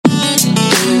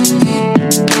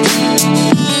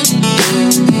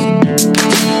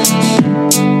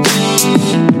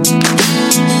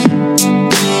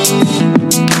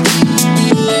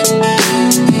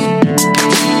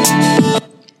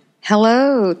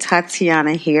Hello,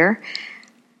 Tatiana here,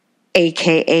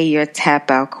 aka your Tap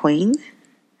Out Queen.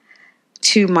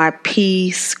 To my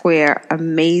P Square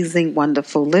amazing,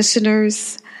 wonderful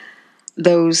listeners,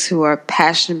 those who are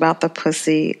passionate about the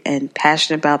pussy and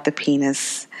passionate about the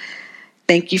penis,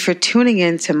 thank you for tuning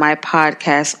in to my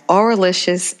podcast,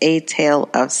 Auralicious, A Tale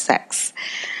of Sex.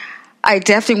 I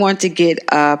definitely want to get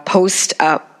a post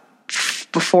up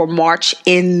before March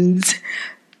ends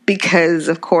because,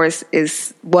 of course,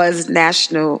 it was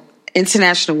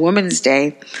International Women's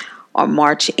Day on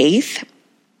March 8th.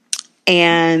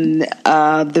 And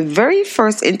the very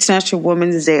first International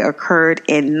Women's Day occurred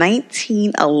in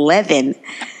 1911,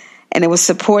 and it was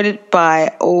supported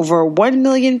by over 1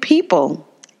 million people.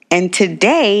 And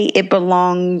today it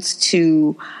belongs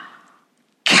to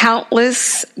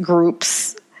countless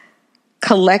groups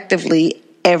collectively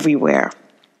everywhere,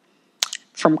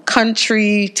 from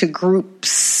country to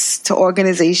groups to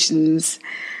organizations.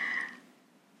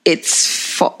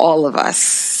 It's for all of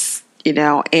us,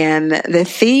 and the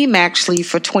theme actually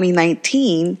for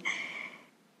 2019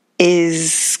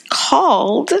 is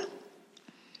called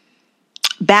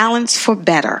Balance for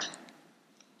Better.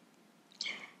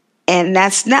 And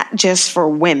that's not just for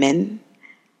women,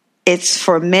 it's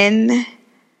for men,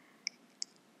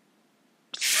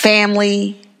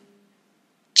 family,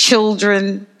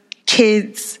 children,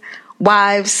 kids,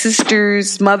 wives,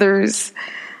 sisters, mothers.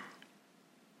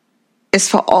 It's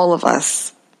for all of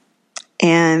us.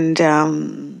 And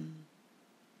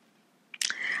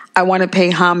I want to pay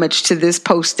homage to this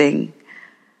posting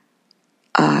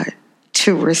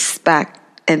to respect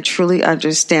and truly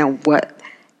understand what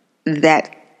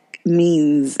that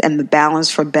means and the balance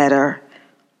for better,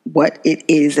 what it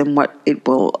is and what it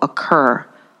will occur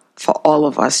for all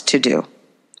of us to do.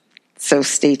 So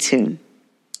stay tuned.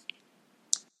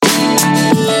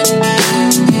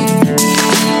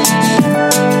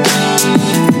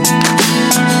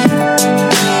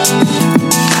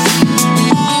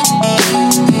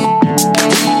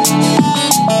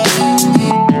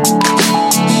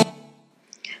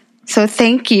 So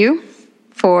thank you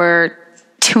for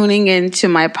tuning into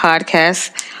my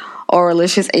podcast,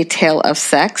 Auralicious, A Tale of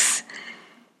Sex.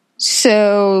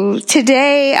 So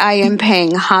today I am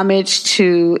paying homage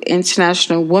to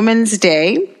International Women's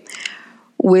Day,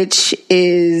 which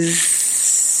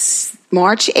is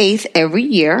March 8th every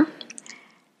year.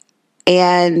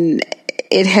 And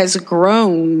it has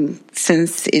grown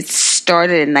since it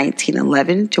started in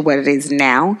 1911 to what it is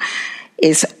now.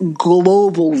 It's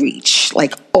global reach,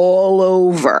 like all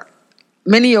over.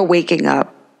 Many are waking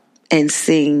up and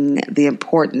seeing the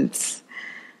importance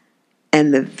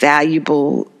and the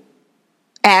valuable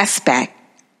aspect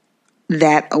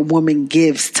that a woman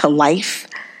gives to life,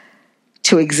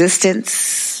 to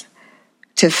existence,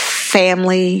 to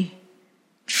family,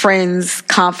 friends,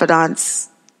 confidants,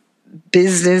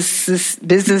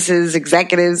 businesses,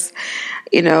 executives.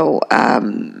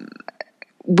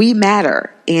 We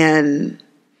matter, and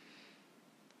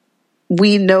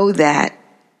we know that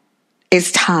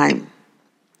it's time.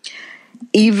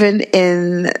 Even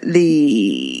in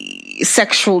the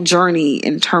sexual journey,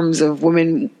 in terms of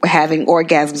women having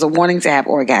orgasms or wanting to have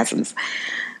orgasms,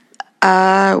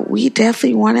 we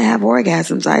definitely want to have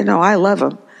orgasms. I know, I love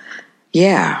them.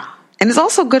 Yeah. And it's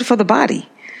also good for the body.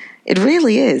 It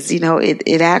really is.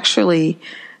 It actually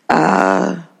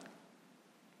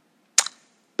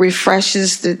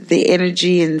refreshes the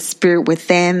energy and spirit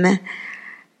within.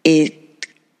 It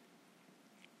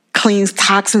cleans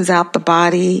toxins out the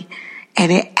body,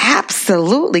 and it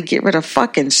absolutely get rid of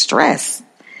fucking stress.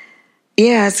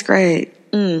 Yeah, it's great.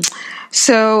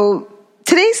 So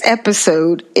today's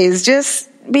episode is just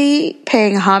me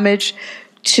paying homage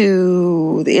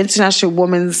to the International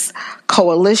Women's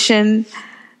Coalition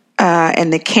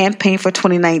and the campaign for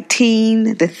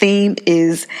 2019. The theme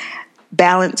is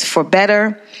Balance for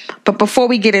Better. But before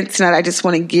we get into that, I just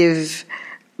want to give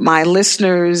my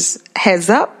listeners heads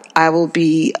up. I will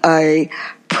be a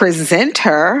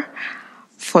presenter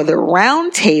for the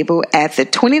roundtable at the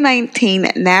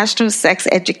 2019 National Sex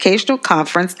Educational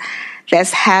Conference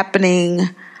that's happening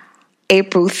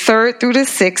April 3rd through the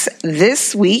 6th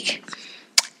this week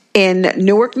in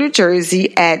Newark, New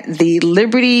Jersey at the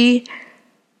Liberty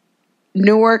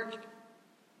Newark,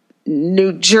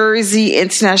 New Jersey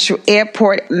International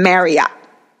Airport Marriott.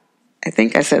 I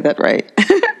think I said that right.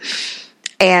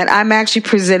 And I'm actually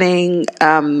presenting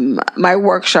my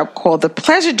workshop called The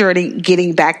Pleasure Journey,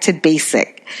 Getting Back to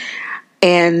Basic.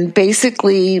 And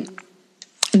basically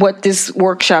what this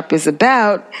workshop is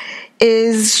about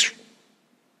is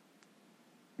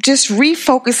just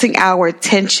refocusing our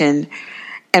attention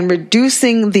and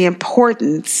reducing the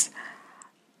importance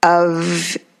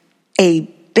of a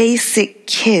basic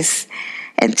kiss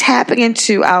and tapping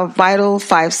into our vital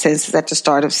five senses at the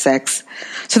start of sex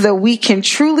so that we can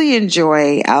truly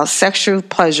enjoy our sexual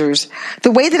pleasures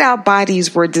the way that our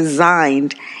bodies were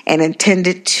designed and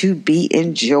intended to be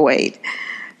enjoyed.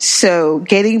 So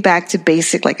getting back to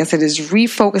basic, like I said, is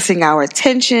refocusing our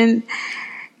attention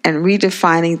and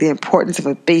redefining the importance of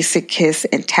a basic kiss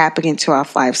and tapping into our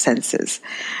five senses.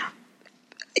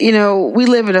 You know, we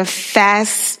live in a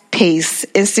fast-paced,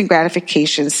 instant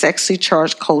gratification, sexually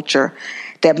charged culture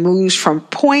that moves from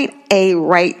point A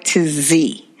right to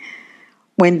Z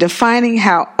when defining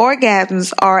how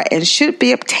orgasms are and should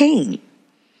be obtained,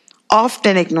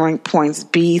 often ignoring points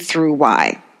B through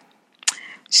Y.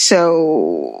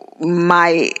 So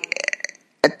my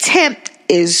attempt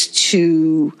is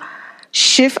to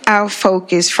shift our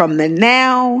focus from the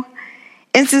now,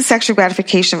 instant sexual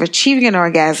gratification of achieving an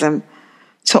orgasm,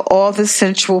 to all the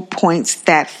sensual points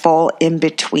that fall in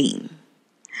between.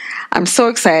 I'm so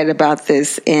excited about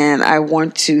this, and I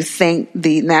want to thank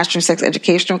the National Sex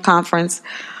Educational Conference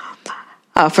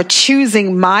for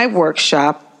choosing my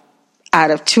workshop.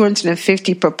 Out of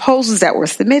 250 proposals that were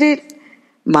submitted,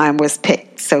 mine was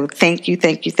picked. So thank you.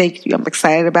 I'm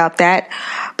excited about that.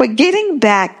 But getting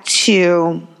back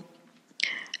to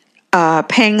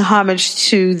paying homage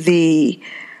to the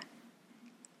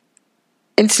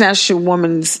International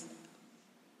Women's,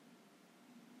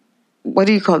 what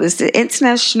do you call this? The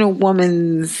International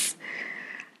Women's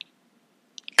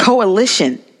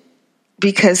Coalition,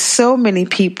 because so many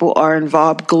people are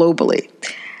involved globally.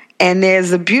 And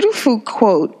there's a beautiful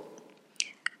quote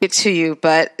to you,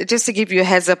 but just to give you a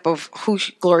heads up of who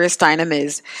Gloria Steinem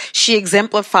is, she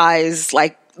exemplifies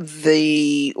like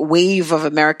the wave of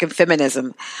American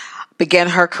feminism. Began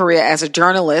her career as a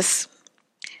journalist,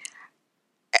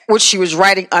 which she was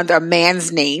writing under a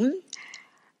man's name.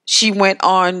 She went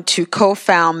on to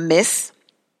co-found Miss,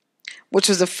 which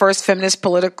was the first feminist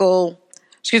periodical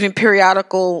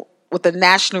with a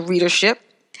national readership.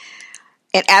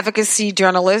 An advocacy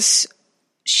journalist,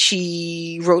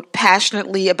 she wrote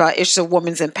passionately about issues of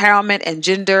women's empowerment and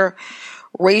gender,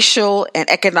 racial, and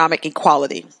economic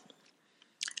equality.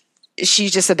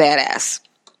 She's just a badass.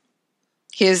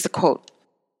 Here's the quote.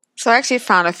 So I actually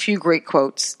found a few great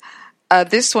quotes.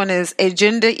 This one is, a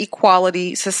gender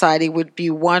equality society would be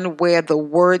one where the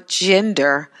word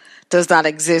gender does not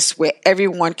exist, where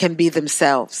everyone can be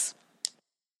themselves.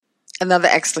 Another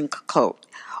excellent quote.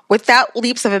 Without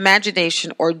leaps of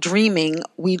imagination or dreaming,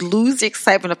 we lose the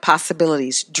excitement of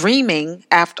possibilities. Dreaming,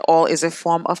 after all, is a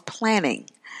form of planning.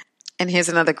 And here's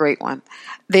another great one.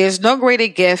 There's no greater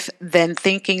gift than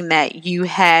thinking that you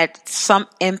had some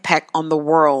impact on the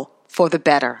world for the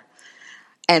better.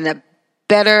 And a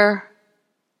better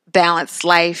balanced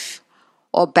life,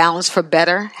 or balance for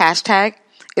better, hashtag,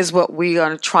 is what we are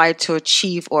going to try to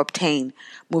achieve or obtain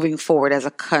moving forward as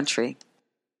a country.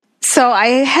 So I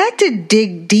had to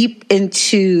dig deep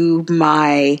into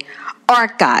my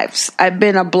archives. I've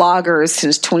been a blogger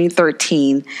since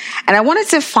 2013, and I wanted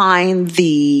to find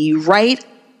the right,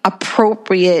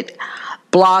 appropriate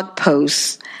blog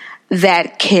posts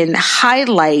that can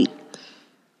highlight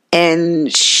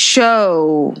and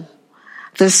show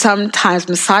the sometimes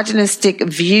misogynistic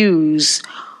views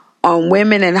on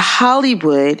women in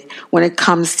Hollywood when it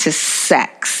comes to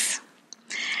sex.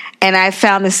 And I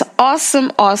found this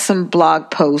awesome blog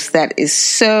post that is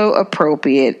so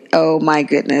appropriate. Oh my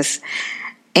goodness.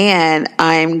 And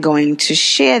I'm going to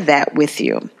share that with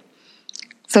you.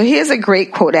 So here's a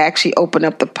great quote I actually opened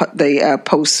up the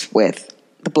post with,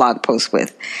 the blog post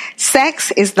with.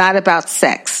 Sex is not about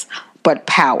sex, but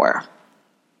power.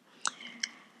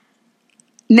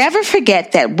 Never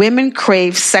forget that women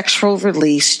crave sexual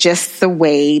release just the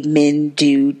way men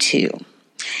do too.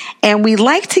 And we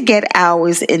like to get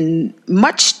ours in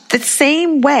much the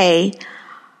same way,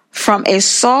 from a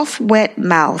soft, wet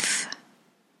mouth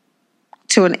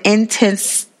to an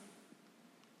intense,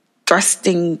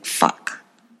 thrusting fuck.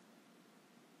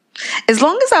 As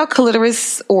long as our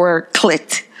clitoris or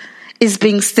clit is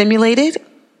being stimulated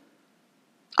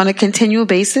on a continual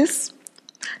basis,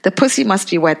 the pussy must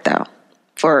be wet though,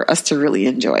 for us to really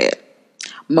enjoy it.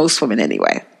 Most women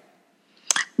anyway.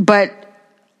 But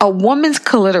a woman's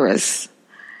clitoris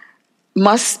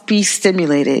must be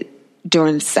stimulated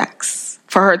during sex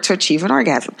for her to achieve an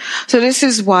orgasm. So this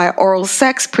is why oral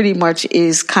sex pretty much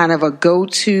is kind of a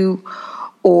go-to,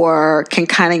 or can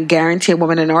kind of guarantee a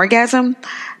woman an orgasm,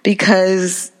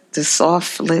 because the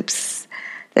soft lips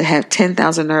that have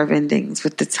 10,000 nerve endings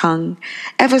with the tongue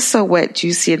ever so wet,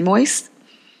 juicy, and moist,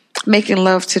 making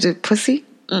love to the pussy.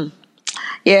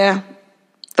 Yeah,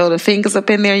 throw the fingers up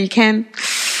in there you can.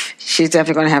 She's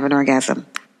definitely going to have an orgasm.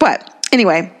 But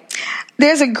Anyway,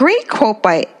 there's a great quote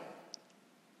by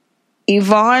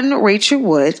Yvonne Rachel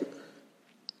Wood.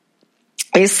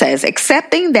 It says,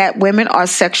 accepting that women are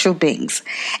sexual beings,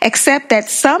 accept that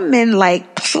some men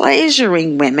like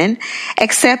pleasuring women,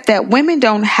 accept that women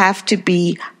don't have to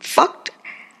be fucked,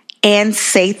 and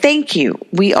say thank you.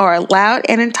 We are allowed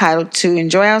and entitled to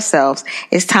enjoy ourselves.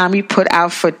 It's time we put our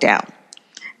foot down.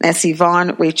 That's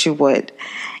Yvonne Rachel Wood.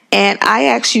 And I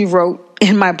actually wrote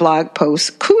in my blog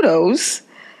post, kudos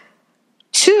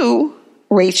to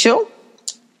Rachel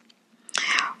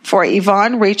for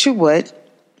Yvonne Rachel Wood,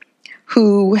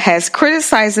 who has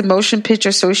criticized the Motion Picture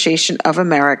Association of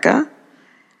America,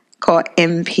 called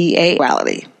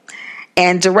MPA,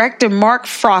 and director Mark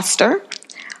Foster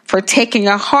for taking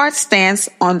a hard stance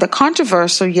on the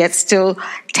controversial yet still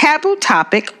taboo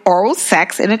topic, oral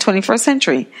sex in the 21st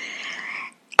century.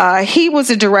 He was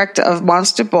the director of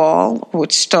Monster Ball,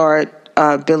 which starred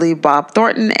Billy Bob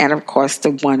Thornton and, of course,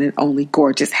 the one and only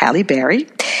gorgeous Halle Berry.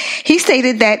 He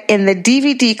stated that in the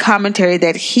DVD commentary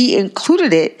that he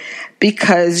included it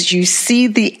because you see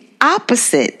the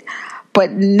opposite,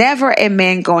 but never a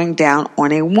man going down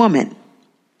on a woman.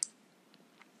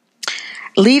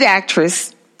 Lead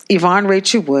actress Yvonne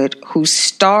Rachel Wood, who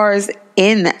stars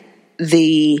in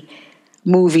the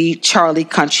movie Charlie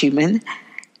Countryman,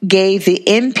 gave the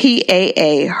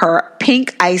MPAA her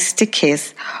pink ice to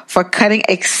kiss for cutting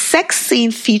a sex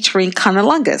scene featuring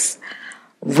cunnilingus.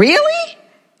 Really?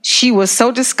 She was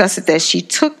so disgusted that she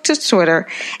took to Twitter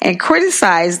and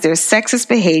criticized their sexist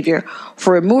behavior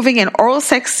for removing an oral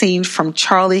sex scene from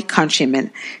Charlie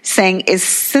Countryman, saying it's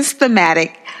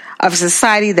systematic of a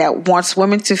society that wants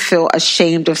women to feel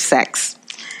ashamed of sex.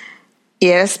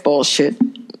 Yeah, that's bullshit.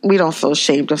 We don't feel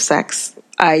ashamed of sex.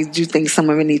 I do think some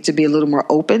women need to be a little more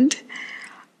opened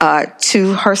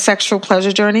to her sexual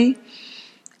pleasure journey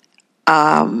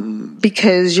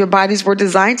because your bodies were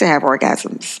designed to have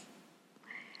orgasms.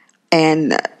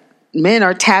 And men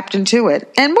are tapped into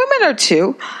it. And women are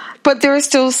too. But there are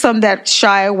still some that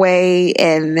shy away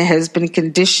and has been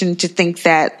conditioned to think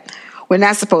that we're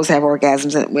not supposed to have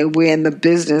orgasms and we're in the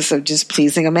business of just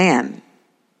pleasing a man.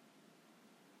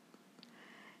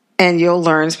 And you'll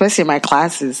learn, especially in my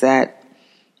classes, that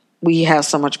we have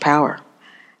so much power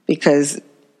because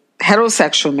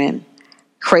heterosexual men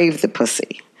crave the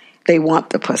pussy. They want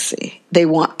the pussy. They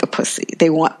want the pussy. They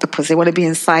want the pussy. They want to be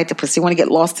inside the pussy. They want to get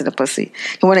lost in the pussy.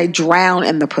 They want to drown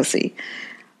in the pussy.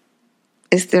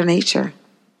 It's their nature.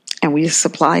 And we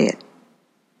supply it.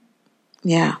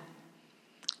 Yeah.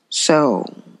 So,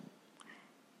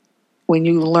 when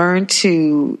you learn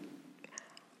to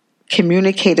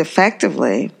communicate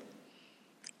effectively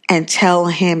and tell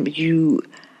him you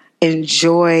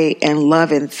enjoy and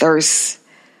love and thirst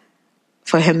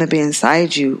for him to be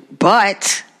inside you,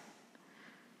 but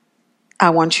I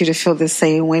want you to feel the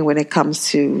same way when it comes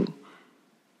to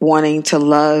wanting to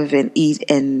love and eat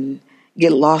and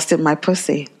get lost in my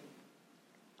pussy.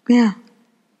 Yeah.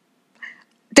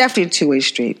 Definitely a two-way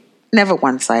street. Never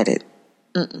one-sided.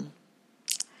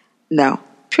 No.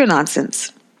 Pure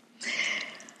nonsense.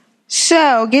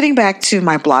 So, getting back to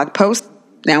my blog post,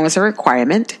 now is a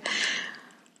requirement.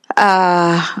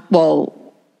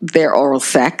 Well, their oral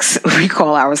sex. We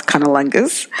call ours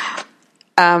cunnilingus.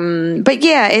 But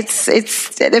yeah, it's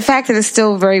the fact that it's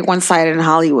still very one-sided in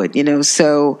Hollywood, you know,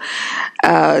 so,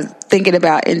 thinking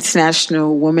about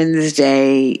International Women's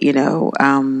Day, you know,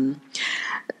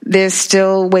 there's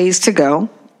still ways to go.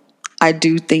 I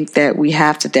do think that we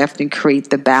have to definitely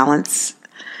create the balance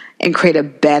and create a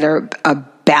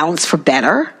balance for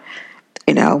better,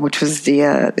 you know, which was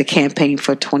the campaign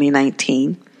for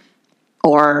 2019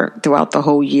 or throughout the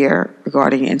whole year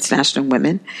regarding international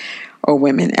women or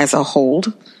women as a whole.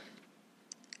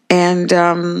 And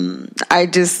I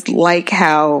just like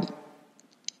how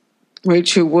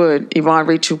Yvonne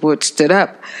Rachel Wood stood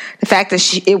up. The fact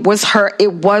that it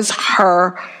was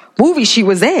her movie she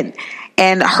was in.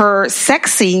 And her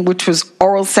sex scene, which was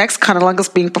oral sex,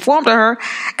 cunnilingus being performed to her,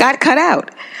 got cut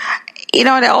out. You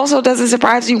know, and it also doesn't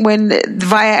surprise me when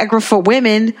Viagra for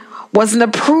women wasn't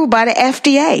approved by the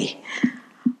FDA.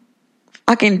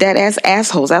 Fucking dead ass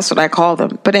assholes. That's what I call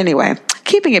them. But anyway,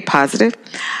 keeping it positive.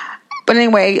 But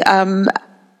anyway,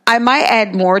 I might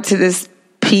add more to this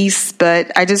piece,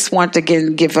 but I just want to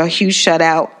again give a huge shout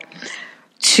out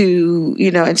to, you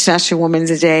know, International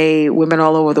Women's Day, women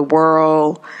all over the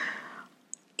world.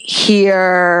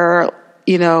 Here,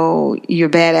 you know, you're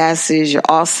badasses, you're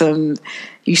awesome,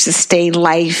 you sustain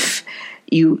life,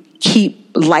 you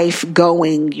keep life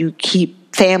going, you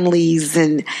keep families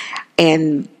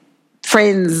and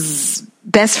friends,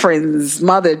 best friends,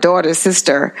 mother, daughter,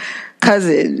 sister,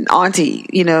 cousin, auntie,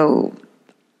 you know,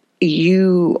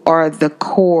 you are the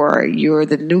core, you're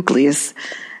the nucleus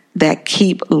that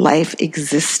keep life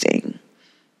existing.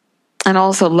 And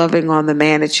also loving on the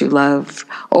man that you love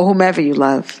or whomever you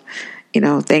love.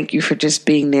 Thank you for just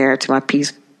being there. To my P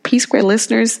Square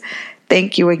listeners,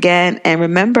 thank you again. And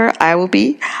remember, I will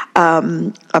be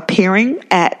appearing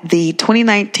at the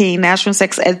 2019 National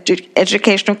Sex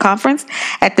Educational Conference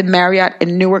at the Marriott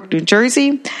in Newark, New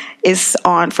Jersey. It's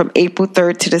on from April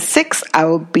 3rd to the 6th. I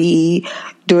will be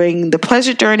doing the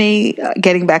Pleasure Journey,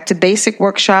 Getting Back to Basic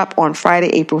workshop on Friday,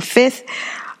 April 5th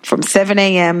from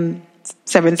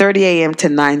 7:30 a.m. to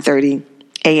 9:30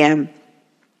 a.m.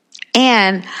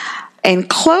 And in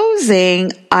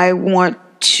closing, I want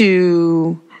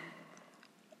to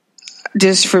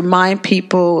just remind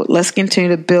people, let's continue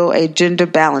to build a gender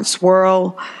balanced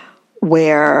world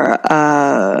where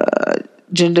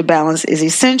gender balance is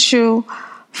essential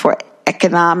for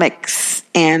economics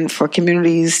and for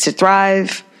communities to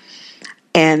thrive.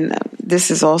 And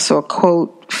this is also a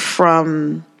quote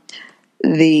from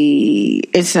the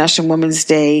International Women's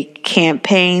Day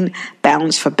campaign,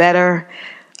 Balance for Better.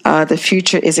 The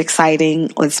future is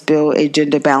exciting. Let's build a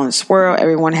gender balanced world.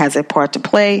 Everyone has a part to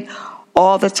play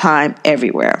all the time,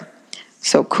 everywhere.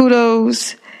 So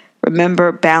kudos.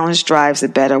 Remember, balance drives a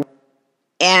better.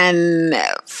 And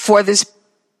for this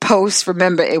post,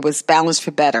 remember, it was Balance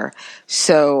for Better.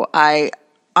 So I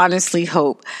honestly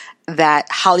hope that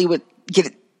Hollywood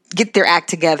get their act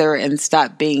together and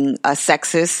stop being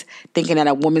sexist, thinking that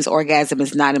a woman's orgasm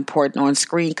is not important on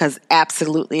screen, because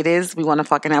absolutely it is. We want to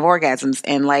fucking have orgasms,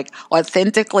 and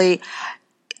authentically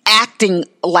acting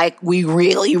like we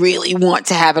really, really want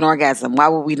to have an orgasm. Why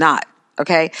would we not?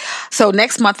 Okay. So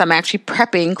next month, I'm actually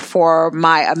prepping for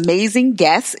my amazing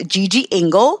guest, Gigi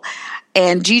Engle.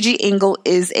 And Gigi Engle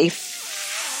is a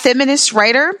feminist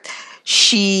writer.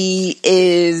 She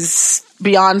is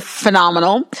beyond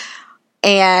phenomenal.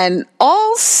 And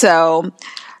also,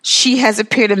 she has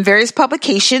appeared in various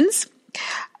publications,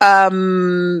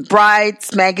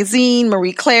 Brides Magazine,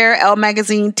 Marie Claire, Elle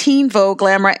Magazine, Teen Vogue,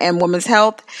 Glamour, and Women's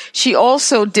Health. She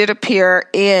also did appear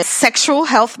in Sexual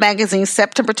Health Magazine,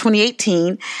 September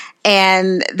 2018.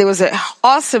 And there was an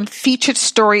awesome featured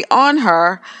story on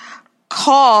her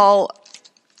called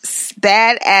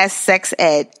Badass Sex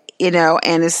Ed,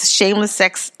 and this shameless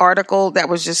sex article that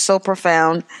was just so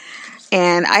profound.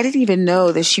 And I didn't even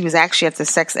know that she was actually at the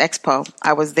Sex Expo.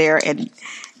 I was there, and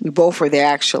we both were there,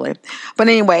 actually. But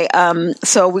anyway,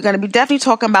 so we're going to be definitely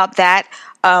talking about that.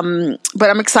 But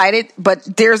I'm excited. But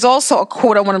there's also a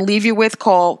quote I want to leave you with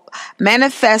called,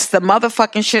 "Manifest the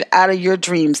motherfucking shit out of your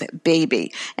dreams,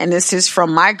 baby." And this is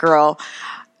from my girl,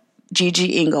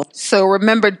 Gigi Engle. So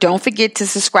remember, don't forget to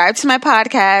subscribe to my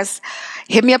podcast.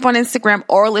 Hit me up on Instagram,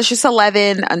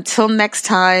 Oralicious11. Until next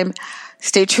time,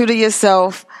 stay true to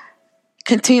yourself.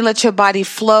 Continue to let your body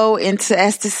flow into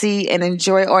ecstasy and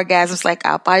enjoy orgasms like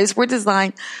our bodies were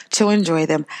designed to enjoy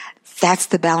them. That's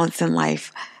the balance in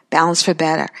life. Balance for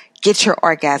better. Get your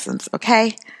orgasms,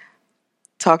 okay?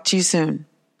 Talk to you soon.